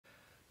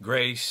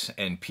Grace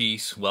and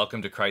peace.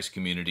 Welcome to Christ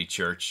Community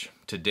Church.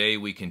 Today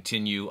we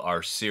continue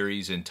our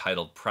series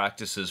entitled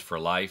Practices for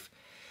Life.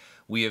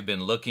 We have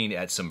been looking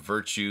at some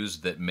virtues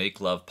that make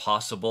love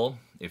possible.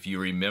 If you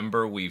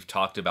remember, we've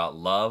talked about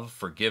love,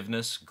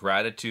 forgiveness,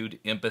 gratitude,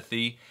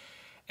 empathy,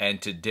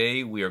 and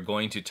today we are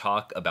going to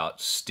talk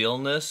about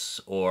stillness,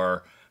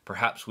 or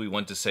perhaps we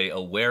want to say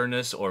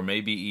awareness, or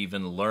maybe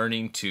even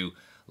learning to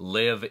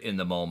live in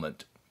the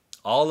moment.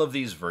 All of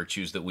these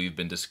virtues that we've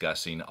been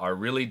discussing are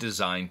really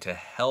designed to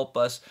help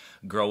us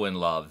grow in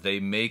love.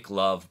 They make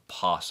love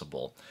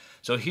possible.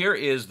 So here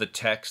is the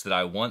text that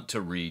I want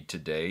to read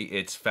today.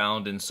 It's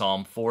found in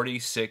Psalm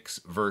 46,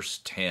 verse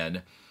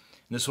 10.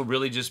 This will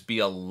really just be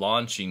a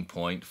launching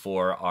point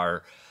for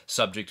our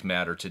subject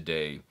matter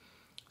today.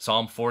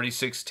 Psalm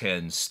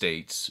 46:10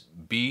 states,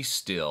 "Be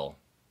still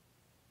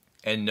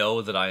and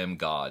know that I am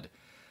God.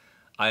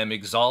 I am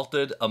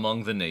exalted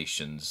among the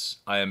nations.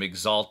 I am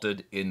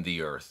exalted in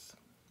the earth."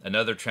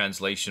 Another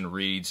translation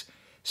reads,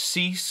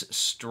 "Cease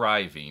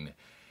striving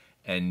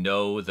and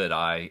know that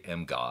I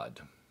am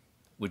God."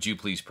 Would you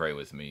please pray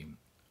with me?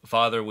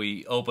 Father,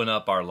 we open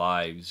up our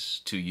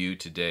lives to you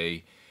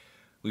today.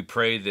 We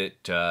pray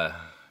that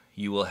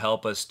you will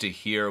help us to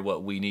hear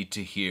what we need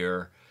to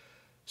hear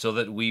so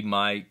that we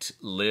might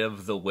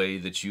live the way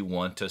that you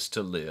want us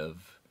to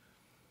live.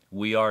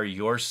 We are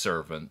your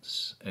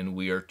servants, and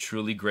we are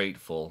truly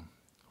grateful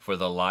for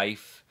the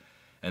life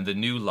and the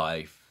new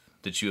life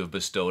that you have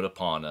bestowed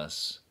upon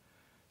us.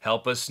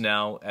 Help us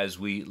now as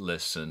we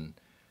listen,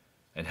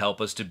 and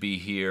help us to be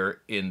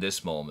here in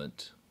this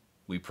moment.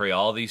 We pray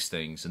all these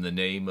things in the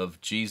name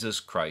of Jesus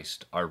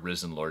Christ, our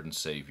risen Lord and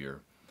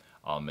Savior.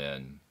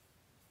 Amen.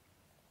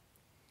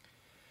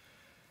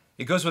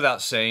 It goes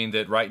without saying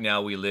that right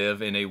now we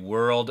live in a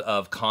world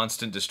of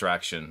constant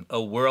distraction, a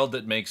world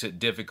that makes it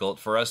difficult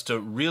for us to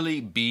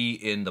really be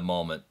in the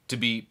moment, to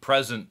be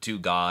present to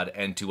God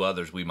and to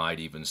others, we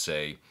might even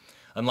say.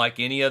 Unlike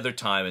any other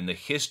time in the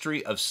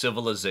history of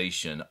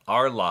civilization,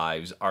 our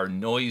lives are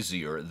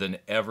noisier than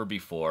ever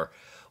before,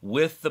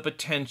 with the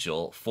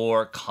potential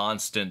for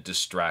constant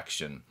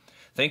distraction.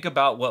 Think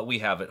about what we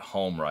have at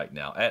home right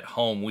now. At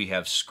home, we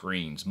have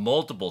screens,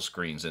 multiple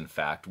screens, in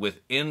fact,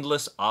 with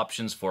endless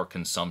options for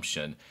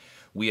consumption.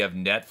 We have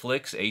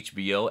Netflix,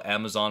 HBO,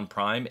 Amazon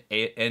Prime,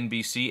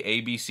 NBC,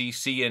 ABC,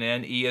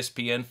 CNN,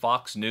 ESPN,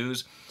 Fox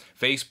News,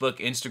 Facebook,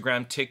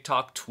 Instagram,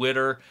 TikTok,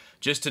 Twitter,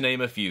 just to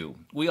name a few.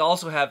 We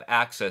also have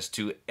access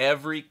to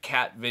every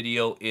cat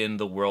video in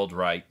the world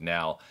right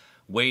now,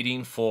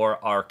 waiting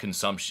for our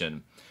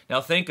consumption.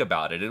 Now think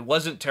about it. It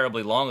wasn't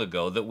terribly long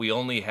ago that we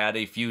only had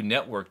a few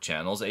network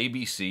channels,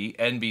 ABC,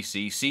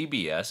 NBC,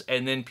 CBS,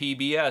 and then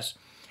PBS.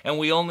 And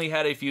we only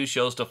had a few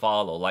shows to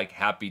follow, like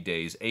Happy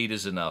Days, 8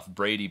 is Enough,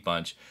 Brady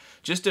Bunch.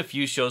 Just a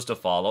few shows to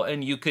follow,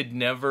 and you could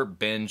never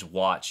binge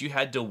watch. You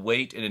had to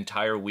wait an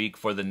entire week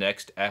for the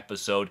next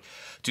episode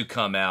to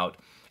come out.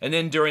 And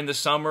then during the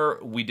summer,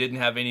 we didn't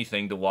have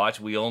anything to watch.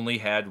 We only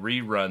had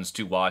reruns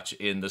to watch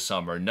in the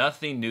summer.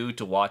 Nothing new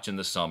to watch in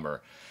the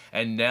summer.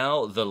 And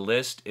now the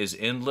list is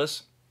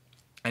endless,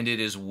 and it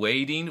is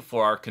waiting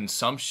for our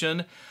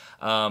consumption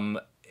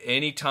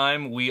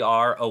anytime we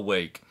are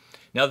awake.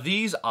 Now,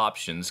 these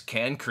options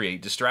can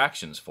create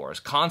distractions for us,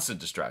 constant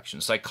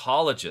distractions.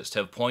 Psychologists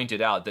have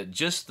pointed out that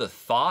just the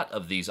thought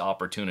of these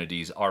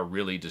opportunities are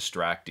really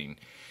distracting.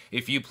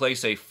 If you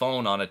place a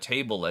phone on a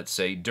table, let's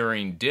say,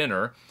 during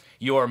dinner,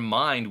 your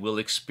mind will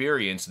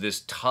experience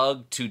this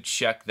tug to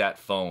check that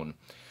phone.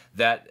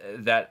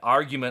 That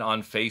argument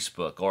on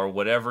Facebook or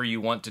whatever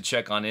you want to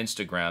check on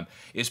Instagram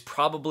is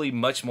probably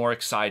much more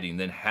exciting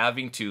than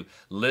having to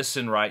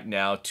listen right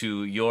now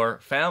to your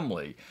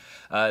family.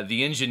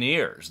 The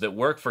engineers that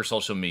work for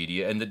social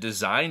media and that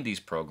design these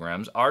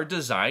programs are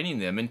designing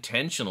them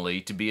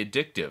intentionally to be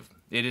addictive.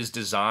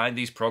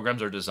 These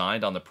programs are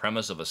designed on the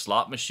premise of a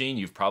slot machine.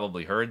 You've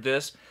probably heard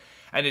this.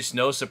 And it's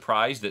no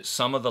surprise that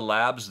some of the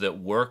labs that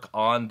work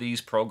on these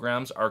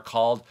programs are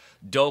called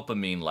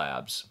dopamine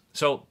labs.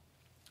 So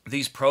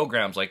these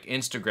programs like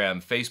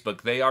Instagram,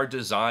 Facebook, they are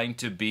designed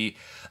to be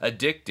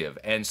addictive.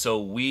 And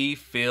so we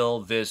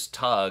feel this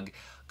tug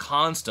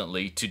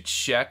constantly to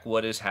check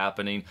what is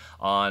happening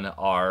on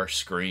our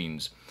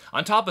screens.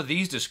 On top of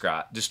these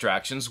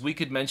distractions, we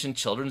could mention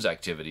children's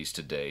activities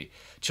today.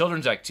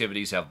 Children's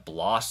activities have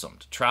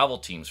blossomed. Travel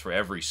teams for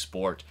every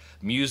sport,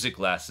 music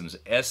lessons,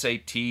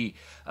 SAT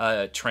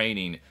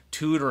training,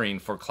 tutoring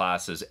for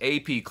classes,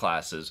 AP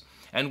classes.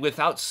 And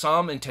without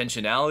some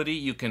intentionality,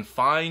 you can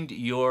find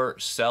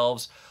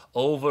yourselves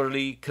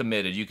overly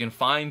committed. You can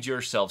find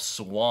yourself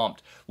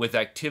swamped with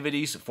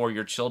activities for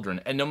your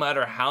children. And no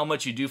matter how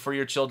much you do for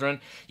your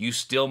children, you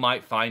still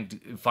might find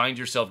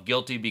yourself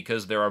guilty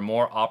because there are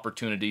more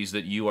opportunities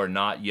that you are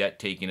not yet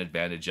taking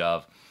advantage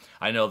of.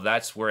 I know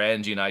that's where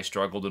Angie and I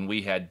struggled when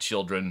we had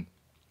children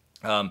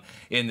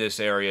in this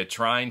area,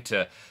 trying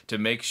to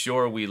make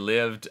sure we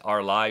lived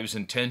our lives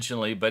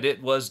intentionally, but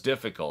it was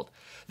difficult.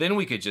 Then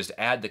we could just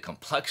add the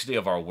complexity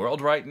of our world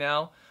right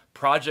now.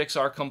 Projects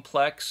are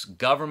complex,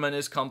 government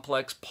is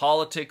complex,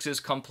 politics is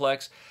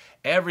complex,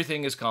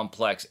 Everything is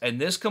complex, and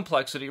this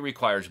complexity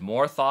requires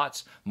more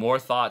thoughts,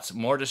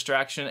 more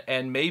distraction,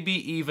 and maybe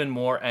even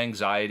more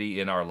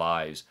anxiety in our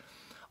lives.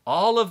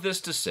 All of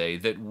this to say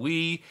that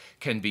we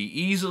can be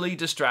easily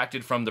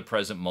distracted from the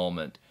present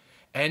moment.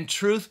 And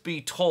truth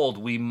be told,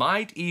 we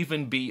might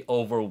even be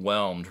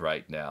overwhelmed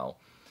right now.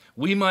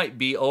 We might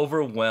be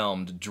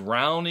overwhelmed,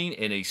 drowning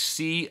in a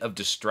sea of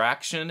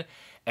distraction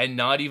and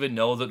not even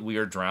know that we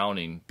are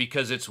drowning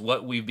because it's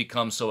what we've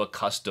become so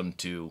accustomed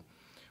to.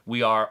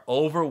 We are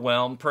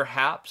overwhelmed,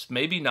 perhaps,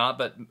 maybe not,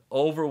 but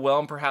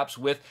overwhelmed perhaps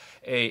with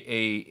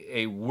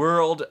a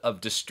world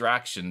of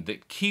distraction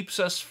that keeps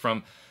us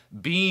from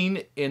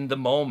being in the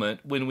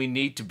moment when we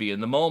need to be in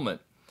the moment.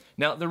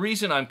 Now, the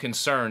reason I'm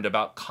concerned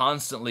about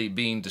constantly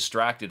being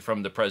distracted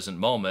from the present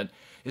moment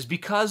is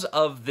because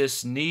of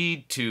this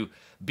need to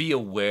be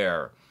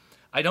aware.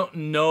 I don't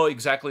know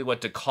exactly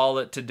what to call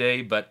it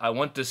today, but I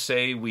want to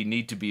say we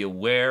need to be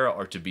aware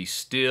or to be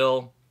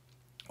still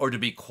or to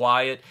be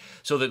quiet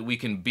so that we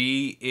can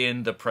be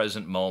in the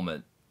present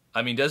moment.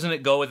 I mean, doesn't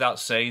it go without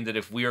saying that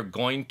if we are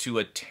going to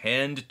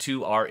attend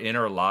to our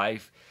inner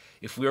life,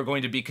 if we are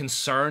going to be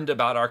concerned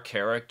about our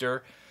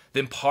character,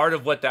 then part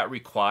of what that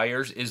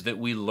requires is that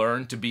we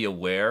learn to be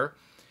aware.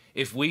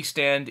 If we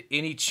stand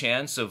any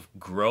chance of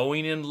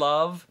growing in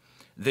love,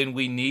 then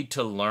we need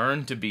to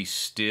learn to be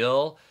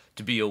still,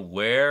 to be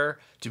aware,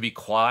 to be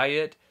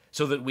quiet,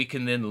 so that we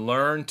can then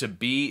learn to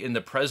be in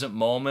the present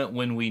moment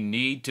when we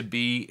need to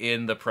be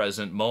in the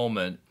present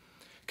moment.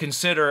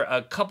 Consider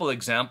a couple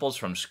examples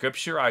from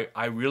Scripture.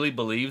 I really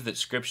believe that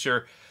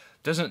Scripture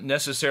doesn't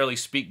necessarily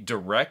speak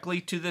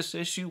directly to this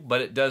issue,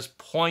 but it does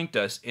point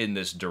us in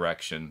this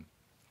direction.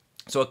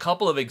 So a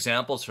couple of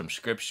examples from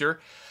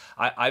Scripture.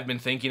 I've been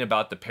thinking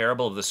about the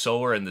parable of the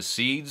sower and the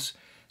seeds.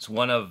 It's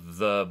one of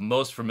the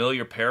most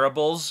familiar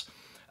parables.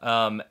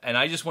 And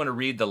I just want to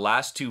read the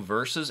last two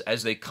verses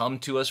as they come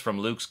to us from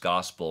Luke's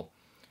Gospel.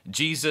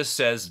 Jesus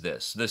says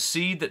this, "The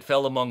seed that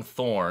fell among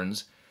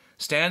thorns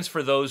stands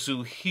for those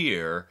who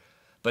hear,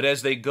 but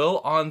as they go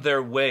on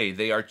their way,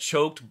 they are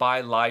choked by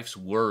life's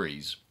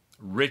worries,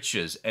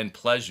 riches, and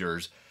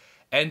pleasures,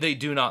 and they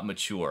do not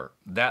mature."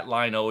 That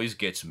line always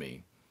gets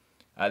me.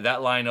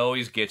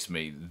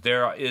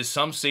 There is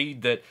some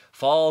seed that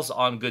falls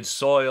on good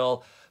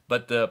soil,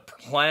 but the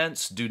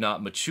plants do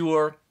not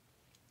mature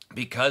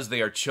because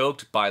they are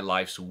choked by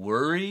life's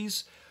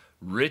worries,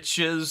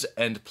 riches,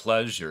 and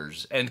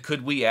pleasures. And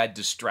could we add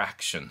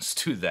distractions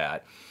to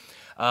that?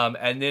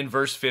 And then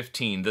verse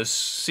 15, "The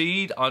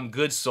seed on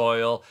good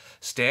soil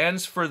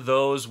stands for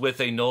those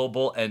with a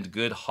noble and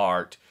good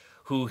heart,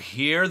 who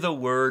hear the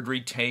word,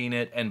 retain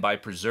it, and by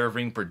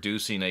preserving,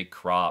 producing a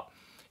crop."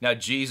 Now,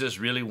 Jesus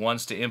really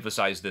wants to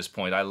emphasize this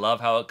point. I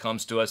love how it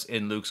comes to us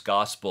in Luke's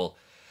Gospel.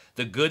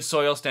 The good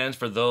soil stands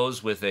for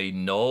those with a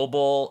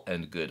noble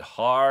and good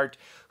heart,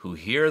 who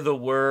hear the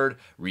word,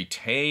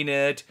 retain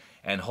it,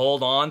 and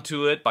hold on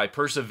to it by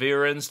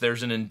perseverance.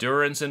 There's an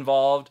endurance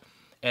involved,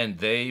 and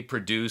they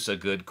produce a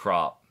good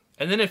crop.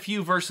 And then a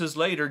few verses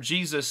later,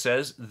 Jesus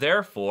says,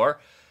 "Therefore,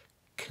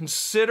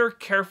 consider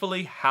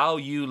carefully how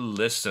you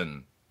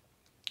listen,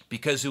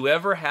 because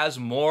whoever has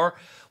more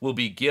will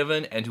be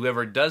given, and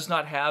whoever does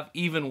not have,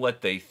 even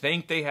what they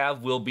think they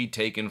have, will be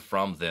taken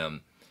from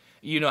them."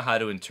 You know how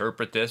to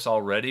interpret this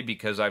already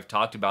because I've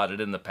talked about it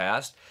in the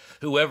past.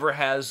 Whoever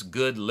has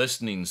good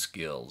listening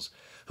skills,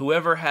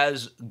 whoever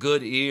has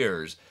good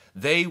ears,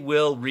 they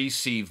will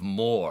receive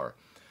more.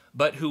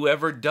 But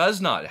whoever does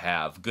not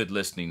have good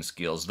listening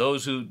skills,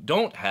 those who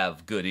don't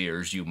have good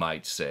ears, you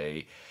might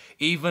say,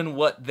 even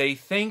what they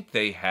think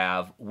they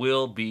have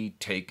will be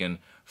taken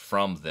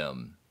from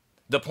them.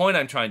 The point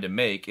I'm trying to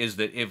make is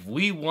that if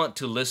we want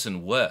to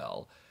listen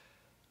well,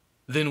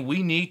 then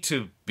we need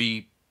to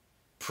be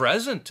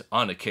present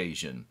on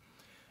occasion.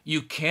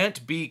 You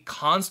can't be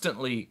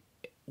constantly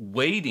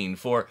waiting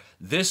for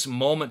this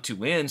moment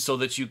to end so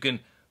that you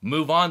can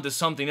move on to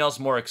something else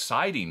more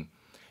exciting.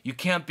 You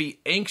can't be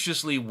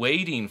anxiously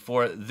waiting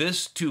for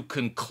this to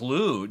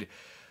conclude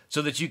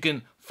so that you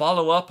can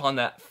follow up on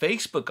that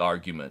Facebook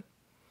argument.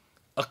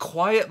 A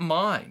quiet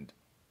mind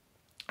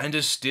and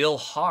a still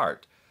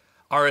heart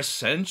are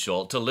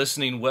essential to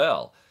listening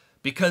well,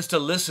 because to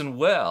listen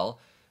well,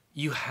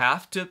 you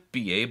have to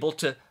be able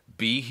to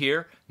be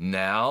here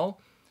now,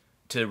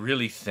 to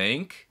really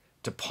think,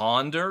 to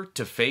ponder,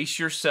 to face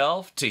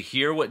yourself, to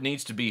hear what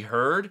needs to be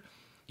heard.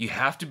 You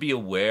have to be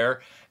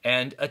aware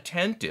and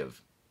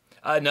attentive.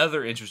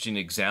 Another interesting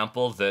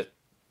example that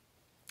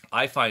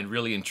I find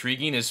really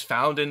intriguing is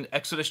found in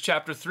Exodus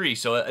chapter 3.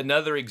 So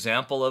another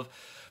example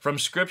from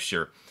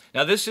Scripture.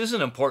 Now, this is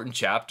an important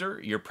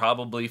chapter. You're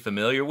probably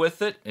familiar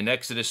with it. In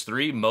Exodus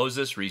 3,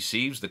 Moses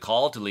receives the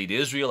call to lead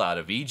Israel out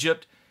of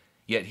Egypt.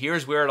 Yet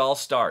here's where it all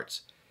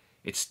starts.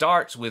 It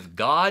starts with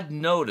God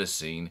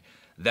noticing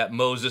that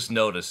Moses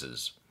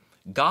notices.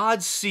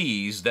 God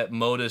sees that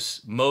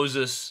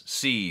Moses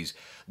sees.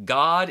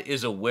 God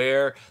is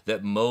aware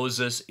that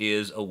Moses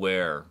is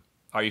aware.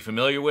 Are you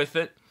familiar with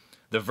it?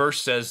 The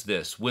verse says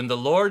this: "When the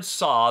Lord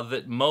saw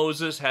that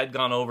Moses had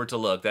gone over to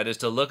look," that is,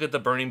 to look at the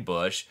burning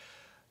bush,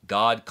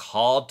 God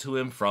called to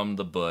him from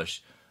the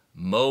bush,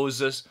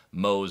 "Moses,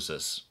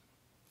 Moses."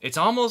 It's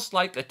almost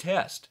like a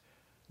test.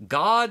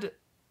 God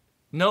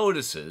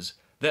notices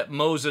that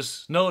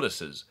Moses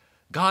notices.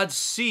 God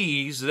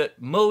sees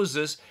that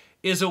Moses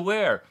is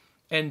aware.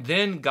 And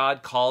then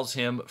God calls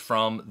him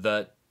from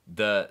the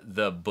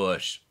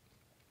bush.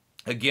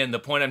 Again, the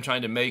point I'm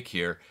trying to make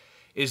here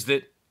is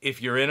that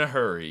if you're in a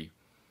hurry,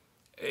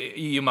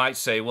 you might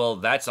say, well,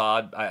 that's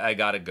odd, I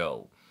gotta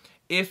go.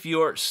 If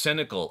you're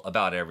cynical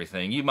about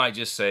everything, you might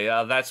just say,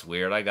 oh, that's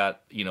weird, I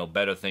got,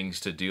 better things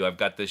to do. I've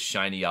got this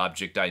shiny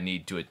object I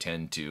need to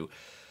attend to.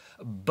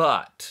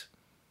 But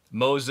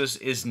Moses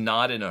is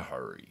not in a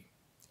hurry,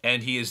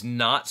 and he is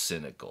not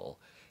cynical.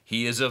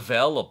 He is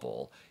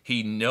available.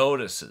 He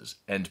notices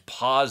and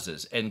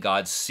pauses, and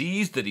God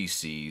sees that he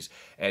sees,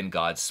 and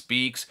God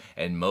speaks,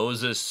 and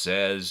Moses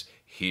says,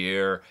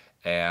 "Here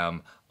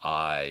am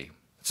I."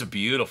 It's a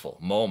beautiful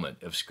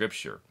moment of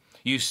Scripture.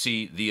 You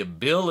see, the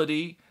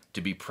ability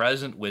to be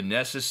present when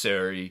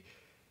necessary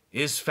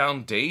is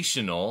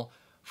foundational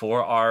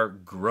for our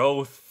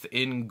growth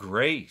in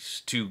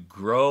grace, to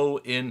grow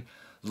in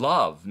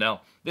love.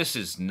 Now, this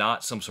is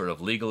not some sort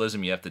of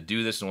legalism. You have to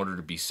do this in order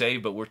to be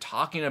saved, but we're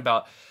talking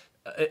about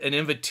an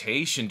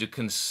invitation to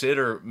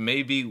consider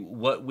maybe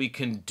what we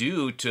can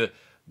do to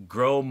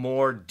grow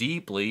more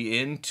deeply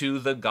into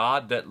the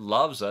God that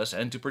loves us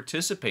and to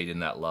participate in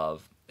that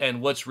love.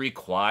 And what's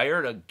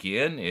required,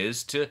 again,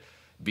 is to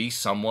be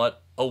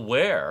somewhat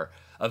aware,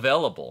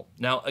 available.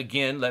 Now,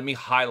 again, let me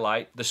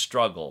highlight the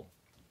struggle.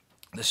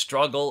 The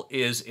struggle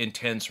is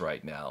intense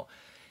right now.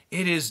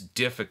 It is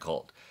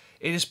difficult.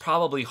 It is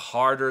probably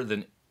harder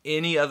than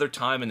any other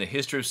time in the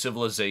history of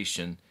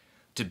civilization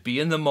to be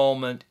in the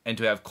moment and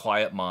to have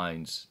quiet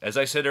minds. As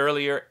I said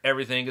earlier,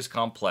 everything is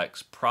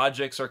complex.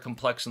 Projects are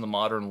complex in the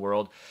modern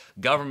world.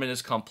 Government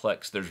is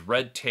complex. There's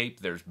red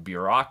tape, there's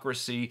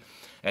bureaucracy,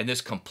 and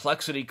this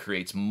complexity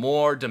creates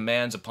more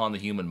demands upon the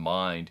human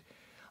mind.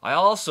 I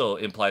also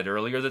implied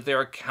earlier that there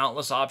are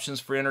countless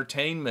options for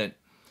entertainment,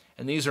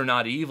 and these are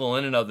not evil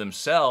in and of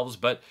themselves,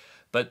 but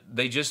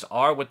they just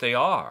are what they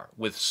are,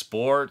 with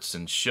sports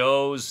and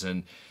shows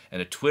and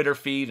a Twitter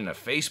feed and a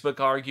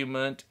Facebook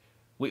argument.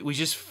 We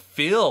just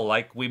feel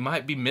like we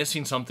might be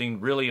missing something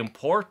really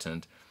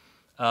important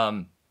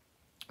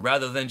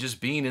rather than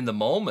just being in the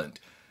moment.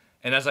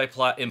 And as I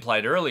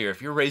implied earlier,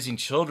 if you're raising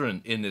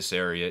children in this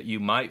area, you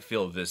might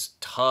feel this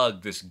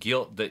tug, this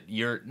guilt that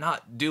you're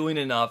not doing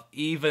enough,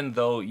 even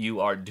though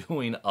you are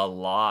doing a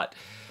lot.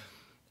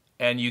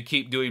 And you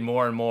keep doing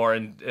more and more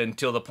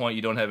until the point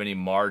you don't have any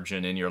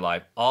margin in your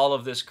life. All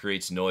of this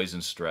creates noise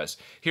and stress.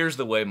 Here's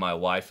the way my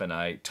wife and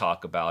I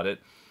talk about it.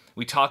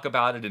 We talk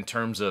about it in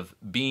terms of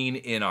being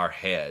in our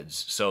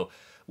heads. So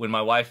when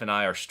my wife and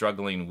I are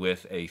struggling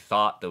with a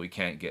thought that we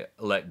can't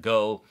let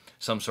go,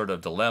 some sort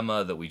of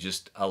dilemma that we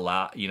just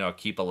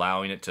keep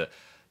allowing it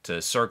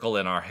to circle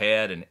in our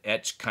head and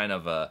etch kind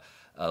of a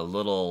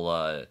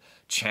little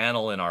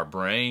channel in our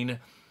brain,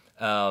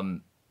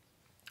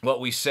 what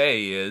we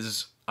say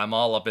is, I'm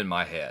all up in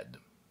my head.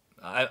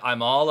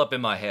 I'm all up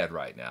in my head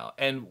right now.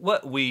 And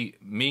what we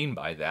mean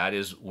by that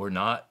is we're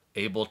not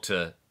able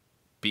to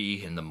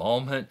be in the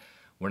moment.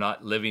 We're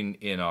not living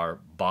in our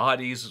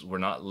bodies. We're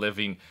not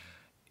living,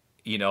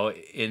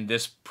 in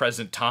this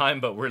present time,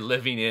 but we're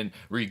living in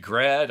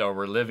regret, or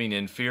we're living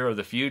in fear of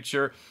the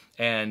future.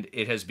 And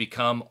it has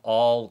become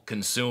all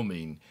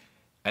consuming.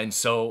 And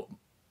so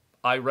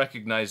I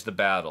recognize the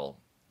battle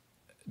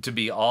to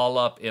be all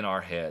up in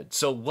our head.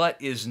 So what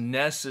is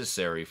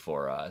necessary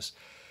for us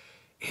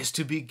is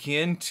to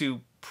begin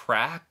to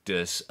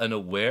practice an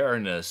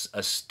awareness,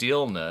 a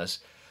stillness,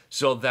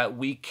 so that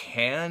we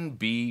can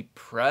be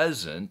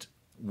present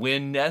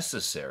when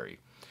necessary.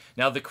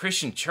 Now, the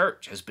Christian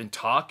church has been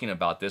talking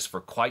about this for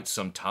quite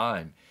some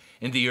time.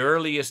 In the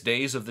earliest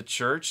days of the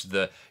church,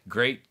 the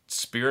great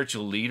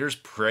spiritual leaders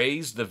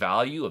praised the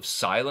value of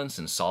silence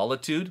and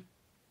solitude.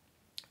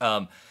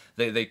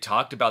 They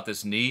talked about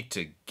this need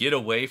to get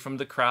away from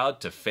the crowd,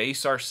 to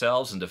face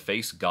ourselves and to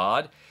face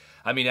God.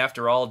 I mean,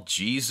 after all,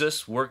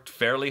 Jesus worked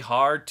fairly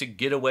hard to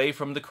get away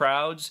from the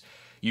crowds.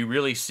 You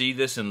really see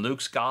this in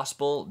Luke's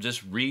gospel.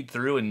 Just read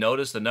through and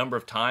notice the number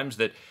of times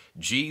that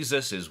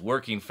Jesus is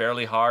working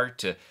fairly hard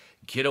to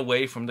get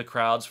away from the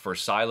crowds for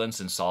silence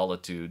and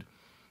solitude.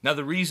 Now,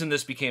 the reason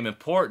this became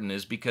important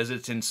is because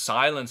it's in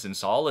silence and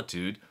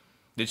solitude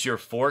that you're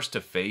forced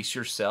to face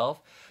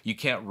yourself. You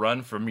can't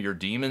run from your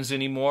demons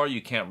anymore.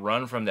 You can't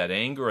run from that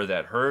anger or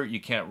that hurt. You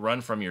can't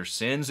run from your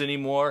sins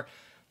anymore.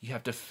 You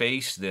have to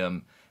face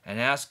them and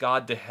ask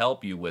God to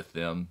help you with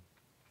them.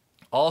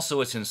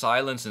 Also, it's in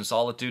silence and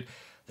solitude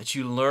that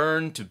you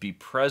learn to be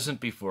present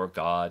before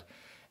God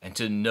and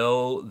to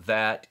know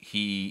that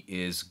He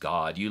is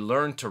God. You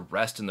learn to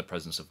rest in the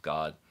presence of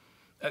God.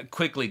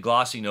 Quickly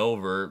glossing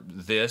over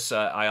this,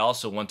 I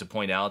also want to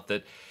point out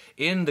that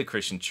in the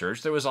Christian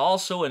church, there was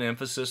also an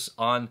emphasis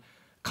on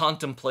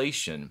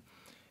contemplation.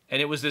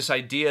 And it was this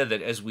idea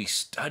that as we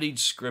studied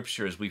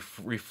Scripture, as we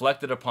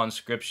reflected upon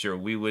Scripture,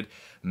 we would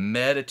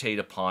meditate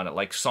upon it,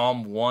 like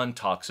Psalm 1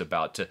 talks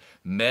about, to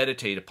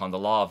meditate upon the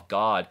law of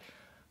God.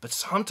 But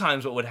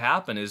sometimes what would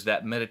happen is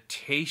that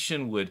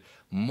meditation would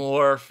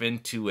morph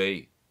into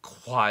a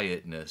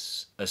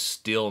quietness, a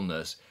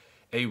stillness,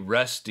 a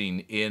resting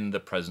in the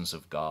presence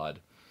of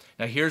God.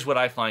 Now, here's what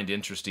I find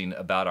interesting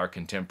about our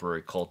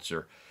contemporary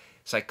culture.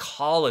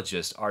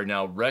 Psychologists are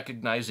now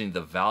recognizing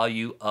the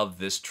value of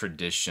this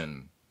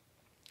tradition.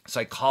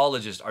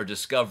 Psychologists are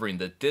discovering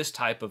that this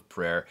type of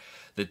prayer,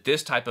 that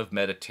this type of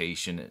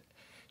meditation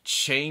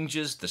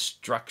changes the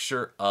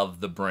structure of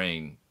the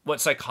brain.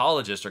 What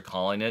psychologists are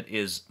calling it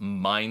is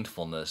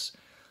mindfulness,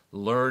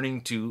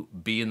 learning to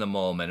be in the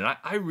moment. And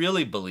I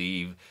really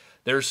believe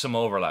there's some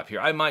overlap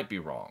here. I might be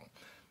wrong,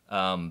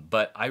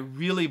 but I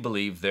really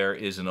believe there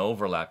is an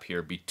overlap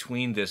here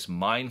between this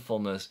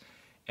mindfulness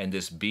and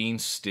this being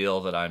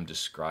still that I'm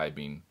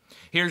describing.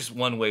 Here's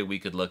one way we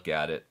could look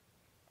at it.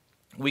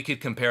 We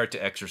could compare it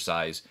to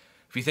exercise.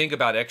 If you think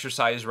about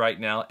exercise right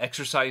now,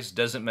 exercise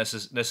doesn't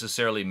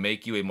necessarily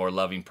make you a more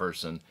loving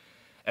person.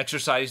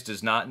 Exercise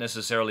does not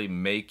necessarily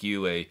make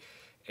you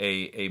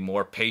a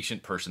more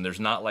patient person. There's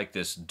not like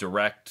this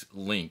direct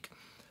link.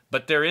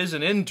 But there is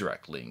an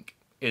indirect link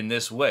in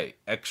this way.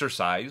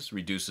 Exercise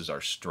reduces our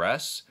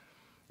stress.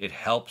 It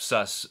helps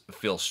us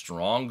feel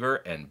stronger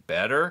and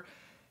better.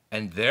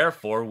 And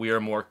therefore, we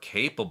are more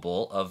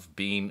capable of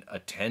being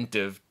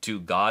attentive to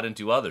God and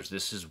to others.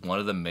 This is one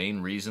of the main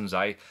reasons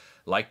I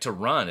like to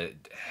run.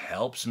 It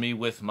helps me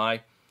with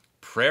my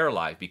prayer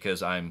life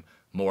because I'm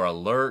more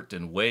alert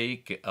and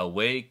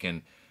awake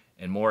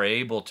and more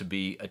able to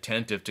be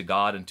attentive to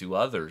God and to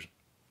others.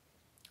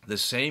 The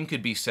same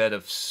could be said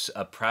of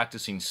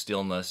practicing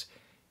stillness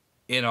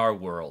in our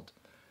world.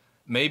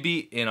 Maybe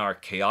in our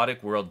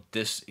chaotic world,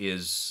 this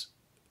is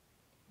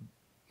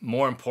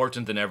more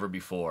important than ever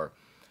before.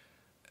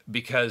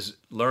 Because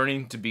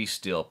learning to be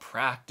still,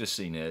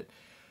 practicing it,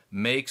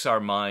 makes our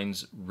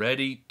minds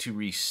ready to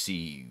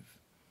receive.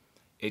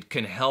 It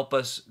can help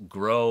us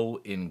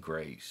grow in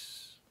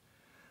grace.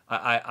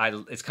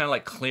 It's kind of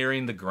like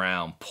clearing the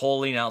ground,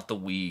 pulling out the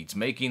weeds,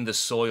 making the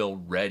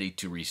soil ready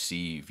to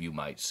receive, you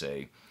might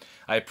say.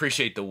 I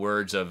appreciate the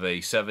words of a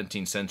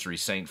 17th century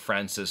St.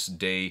 Francis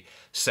de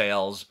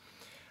Sales.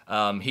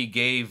 He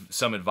gave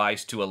some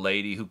advice to a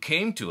lady who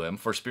came to him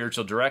for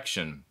spiritual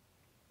direction.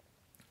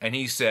 And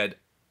he said,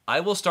 I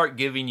will start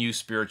giving you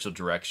spiritual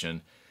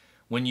direction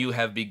when you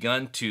have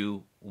begun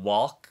to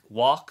walk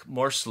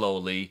more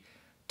slowly,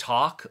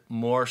 talk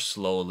more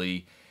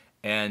slowly,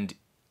 and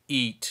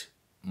eat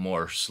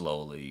more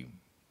slowly.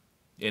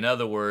 In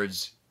other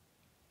words,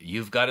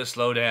 you've got to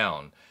slow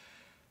down,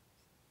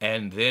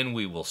 and then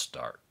we will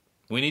start.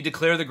 We need to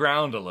clear the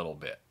ground a little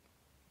bit,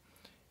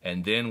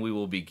 and then we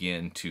will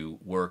begin to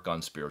work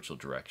on spiritual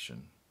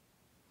direction.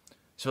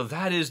 So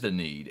that is the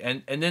need.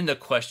 And then the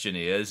question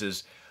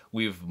is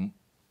we've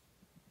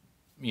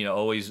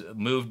always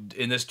moved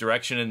in this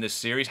direction in this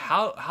series.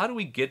 How do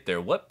we get there?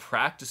 What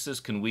practices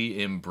can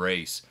we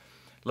embrace?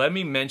 Let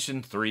me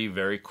mention 3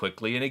 very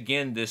quickly. And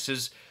again, this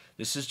is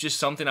just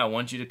something I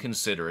want you to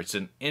consider. It's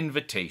an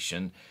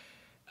invitation,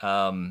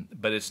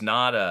 but it's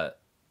not a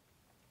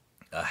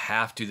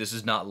have to. This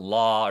is not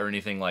law or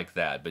anything like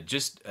that, but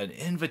just an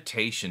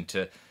invitation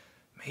to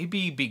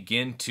maybe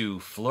begin to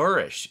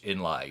flourish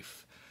in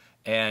life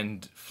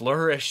and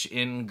flourish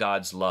in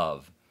God's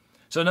love.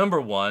 So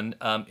number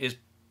 1 is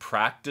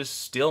practice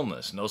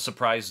stillness. No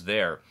surprise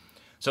there.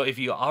 So if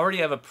you already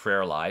have a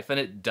prayer life and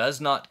it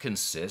does not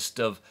consist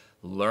of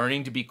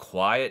learning to be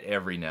quiet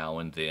every now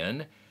and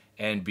then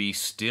and be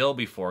still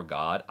before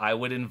God, I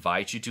would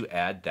invite you to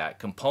add that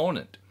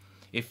component.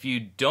 If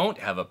you don't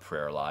have a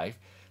prayer life,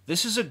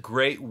 this is a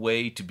great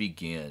way to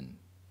begin,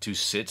 to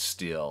sit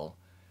still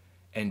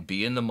and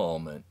be in the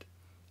moment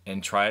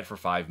and try it for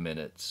 5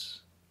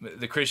 minutes.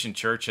 The Christian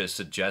Church has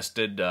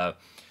suggested a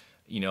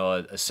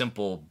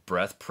simple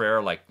breath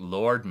prayer like,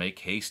 Lord, make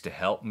haste to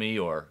help me,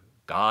 or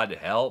God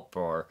help,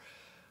 or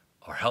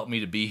help me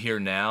to be here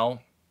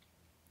now.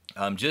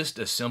 Just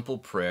a simple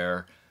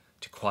prayer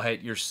to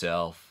quiet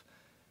yourself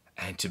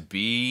and to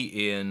be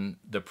in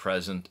the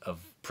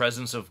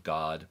presence of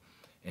God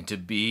and to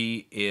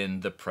be in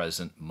the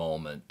present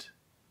moment.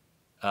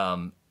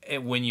 And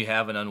when you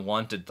have an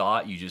unwanted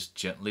thought, you just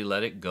gently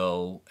let it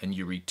go and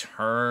you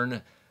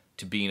return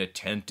to being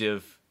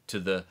attentive to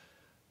the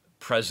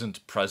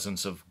present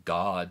presence of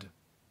God.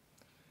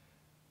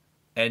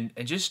 And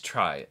just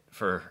try it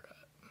for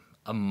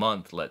a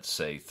month, let's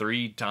say,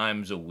 3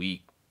 times a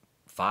week,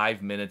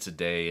 5 minutes a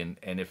day,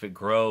 and if it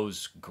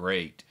grows,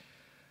 great.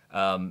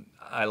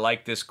 I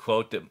like this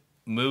quote that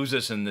moves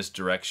us in this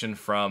direction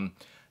from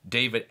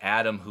David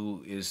Adam,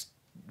 who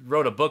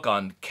wrote a book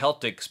on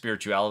Celtic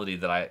spirituality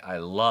that I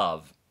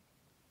love.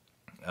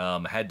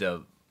 I had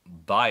to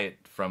buy it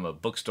from a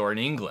bookstore in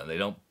England. They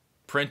don't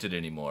print it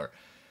anymore.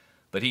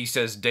 But he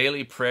says,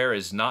 daily prayer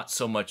is not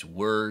so much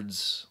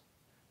words,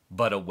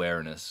 but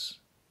awareness.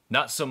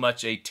 Not so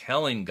much a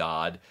telling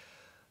God,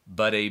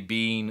 but a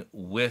being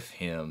with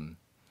Him.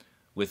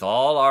 with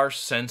all our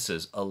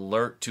senses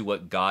alert to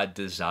what God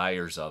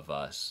desires of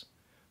us.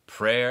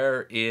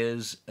 Prayer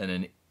is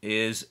an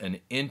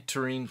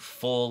entering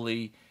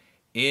fully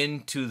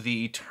into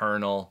the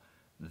eternal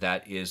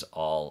that is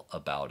all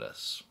about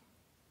us.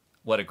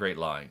 What a great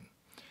line.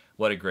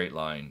 What a great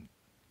line.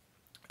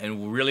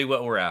 And really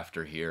what we're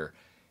after here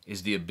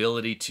is the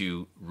ability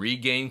to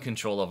regain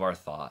control of our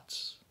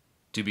thoughts,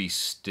 to be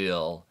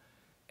still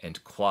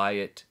and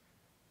quiet,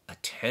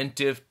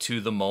 attentive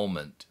to the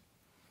moment.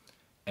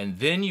 And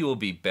then you will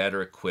be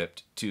better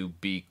equipped to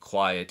be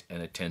quiet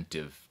and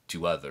attentive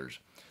to others.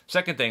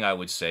 Second thing I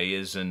would say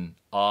is an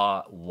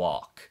awe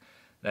walk.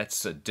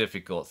 That's a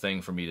difficult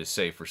thing for me to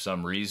say for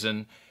some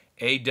reason.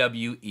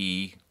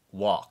 AWE,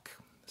 walk.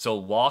 So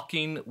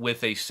walking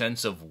with a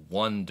sense of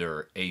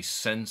wonder, a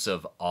sense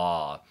of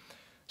awe,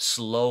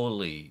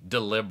 slowly,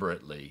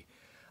 deliberately.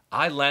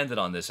 I landed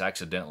on this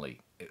accidentally.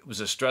 It was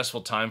a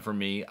stressful time for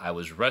me. I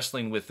was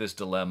wrestling with this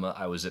dilemma.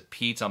 I was at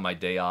Pete's on my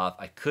day off.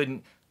 I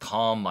couldn't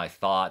calm my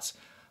thoughts.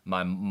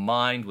 My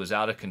mind was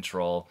out of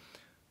control.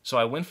 So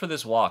I went for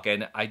this walk,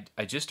 and I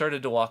just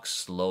started to walk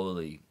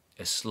slowly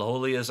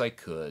as I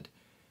could.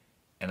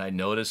 And I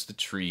noticed the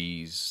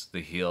trees,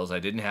 the hills. I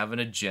didn't have an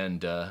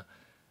agenda.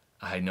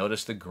 I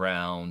noticed the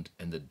ground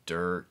and the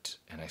dirt,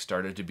 and I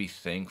started to be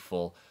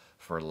thankful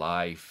for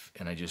life.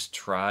 And I just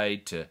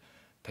tried to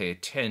pay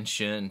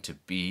attention, to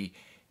be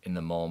in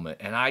the moment.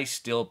 And I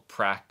still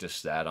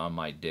practice that on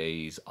my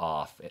days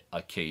off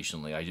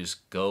occasionally. I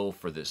just go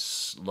for this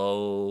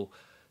slow,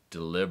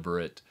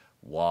 deliberate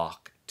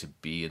walk to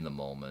be in the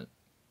moment.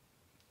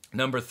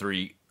 Number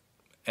 3,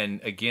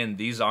 and again,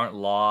 these aren't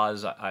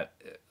laws,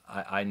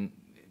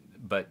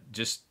 but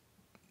just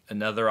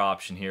another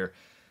option here.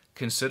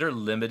 Consider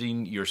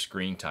limiting your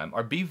screen time,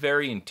 or be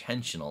very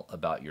intentional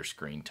about your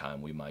screen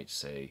time, we might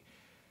say.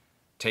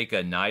 Take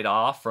a night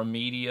off from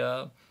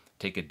media,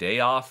 take a day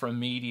off from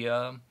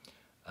media.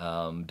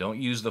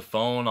 Don't use the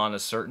phone on a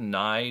certain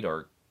night,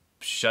 or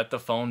shut the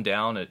phone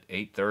down at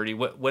 8:30,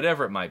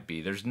 whatever it might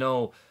be. There's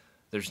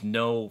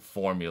no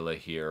formula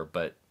here,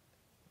 but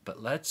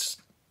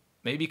let's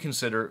maybe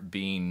consider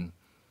being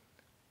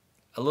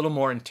a little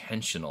more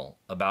intentional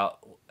about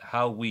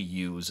how we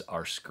use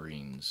our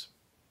screens.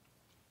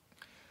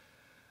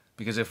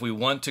 Because if we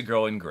want to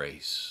grow in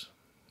grace,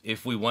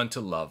 if we want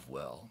to love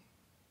well,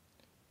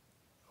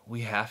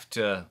 we have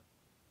to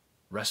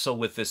wrestle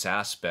with this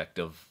aspect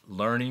of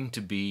learning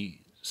to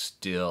be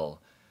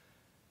still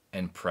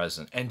and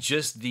present. And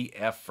just the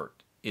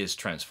effort is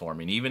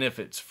transforming. Even if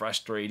it's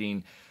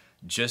frustrating,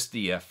 just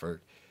the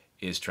effort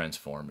is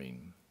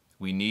transforming.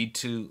 We need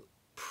to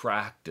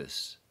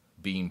practice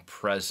being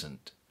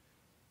present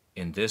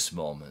in this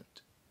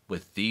moment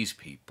with these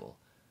people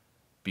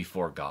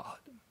before God.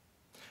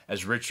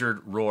 As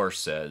Richard Rohr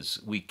says,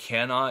 we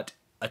cannot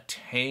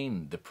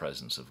attain the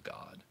presence of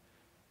God.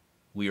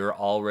 We are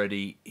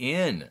already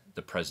in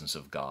the presence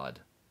of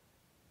God.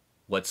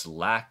 What's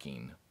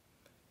lacking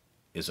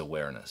is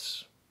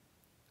awareness.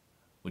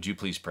 Would you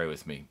please pray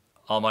with me?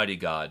 Almighty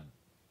God,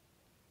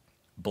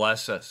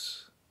 bless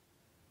us,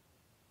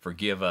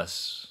 forgive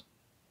us,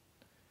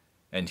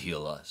 and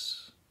heal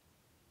us.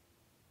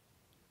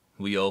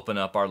 We open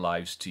up our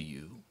lives to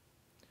you,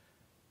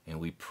 and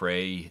we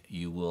pray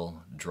you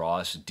will draw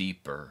us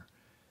deeper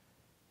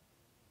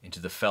into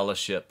the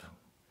fellowship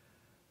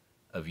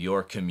of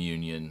your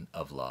communion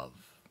of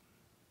love.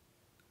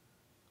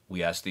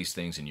 We ask these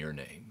things in your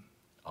name.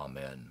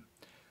 Amen.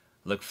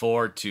 Look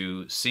forward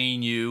to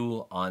seeing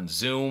you on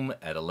Zoom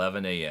at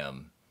 11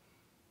 a.m.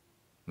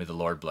 May the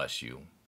Lord bless you.